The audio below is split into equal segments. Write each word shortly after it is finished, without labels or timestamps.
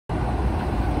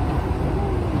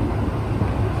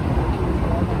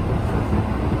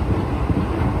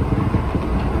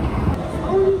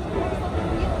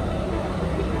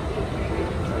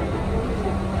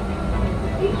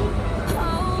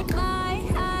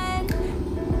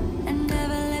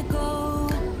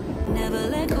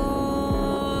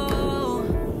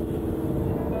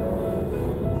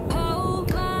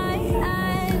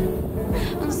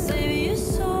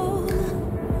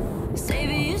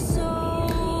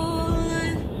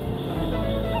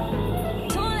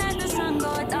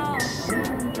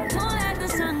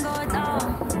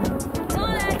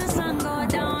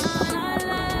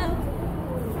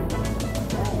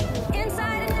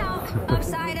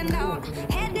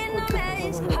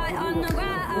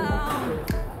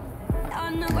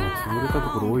れたと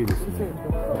ころ多いですね。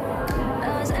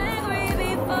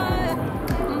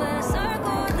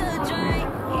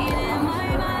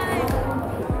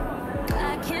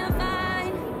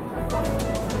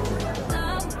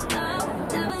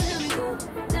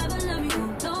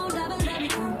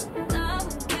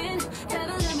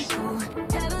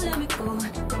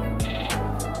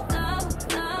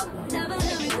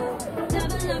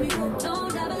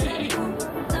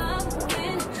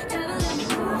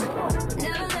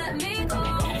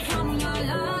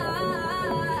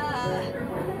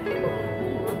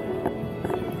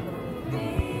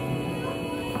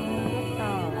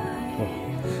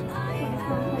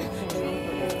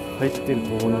入ってる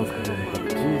と思いますけど、小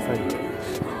さい。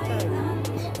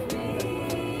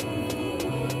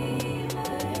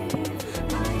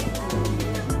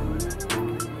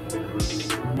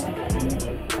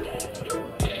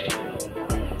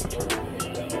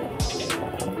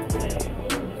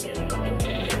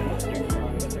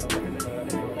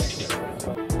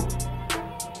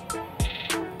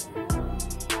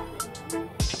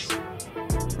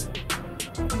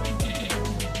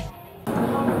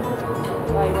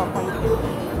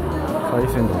海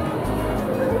鮮丼。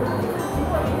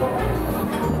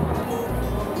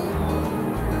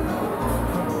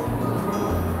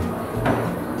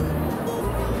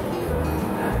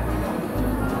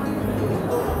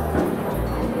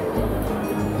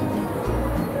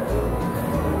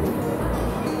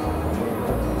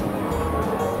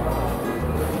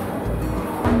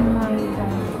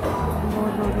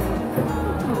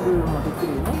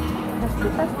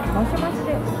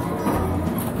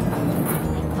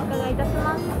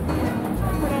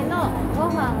これのご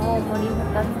飯を盛り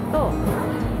2つと、は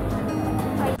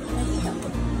い、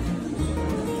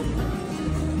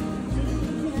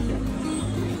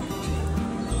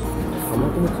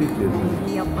卵もついてる。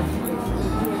やっぱし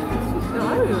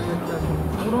あるよ絶対。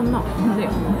おろんな。なんで？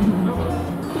あ、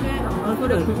そ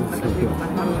れ。いや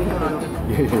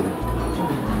いや。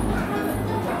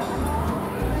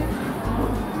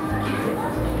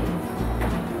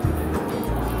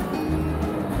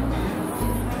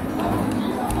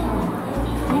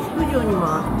にも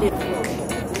あって。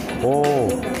おお。わ。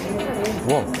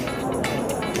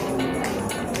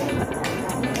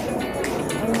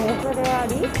それあ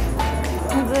り？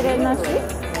外れなし？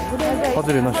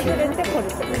外れなし。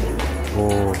おお、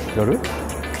やる？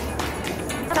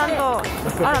ちゃんと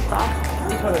洗った？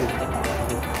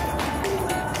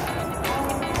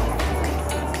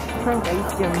なんか一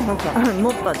瞬なんか乗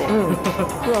ったで。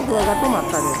ふわふわが止まっ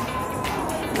たで。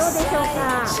どうでしょうか。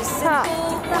さあ。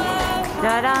じ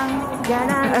ゃらん。じゃ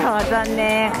らん。残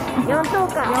念。4等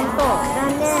か。4等。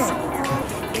残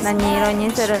念。何色に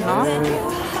するの？ど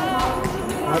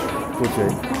っちがい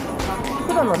い？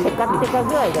黒のテカテカ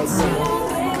具合がいいね。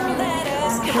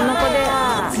この子で。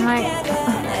はい。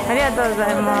ありがとうご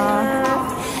ざいま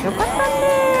す。よかったね。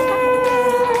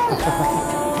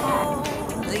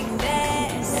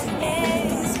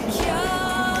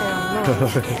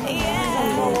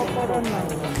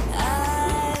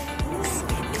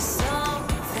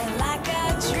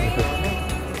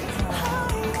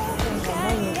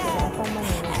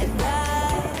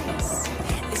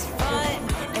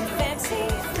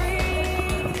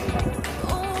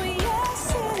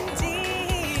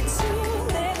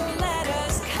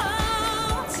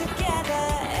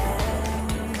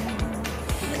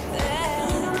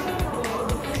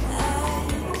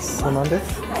そうなんで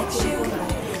す。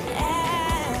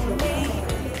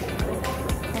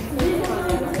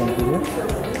本当に？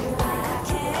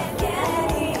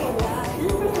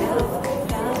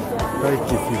大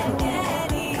気水産。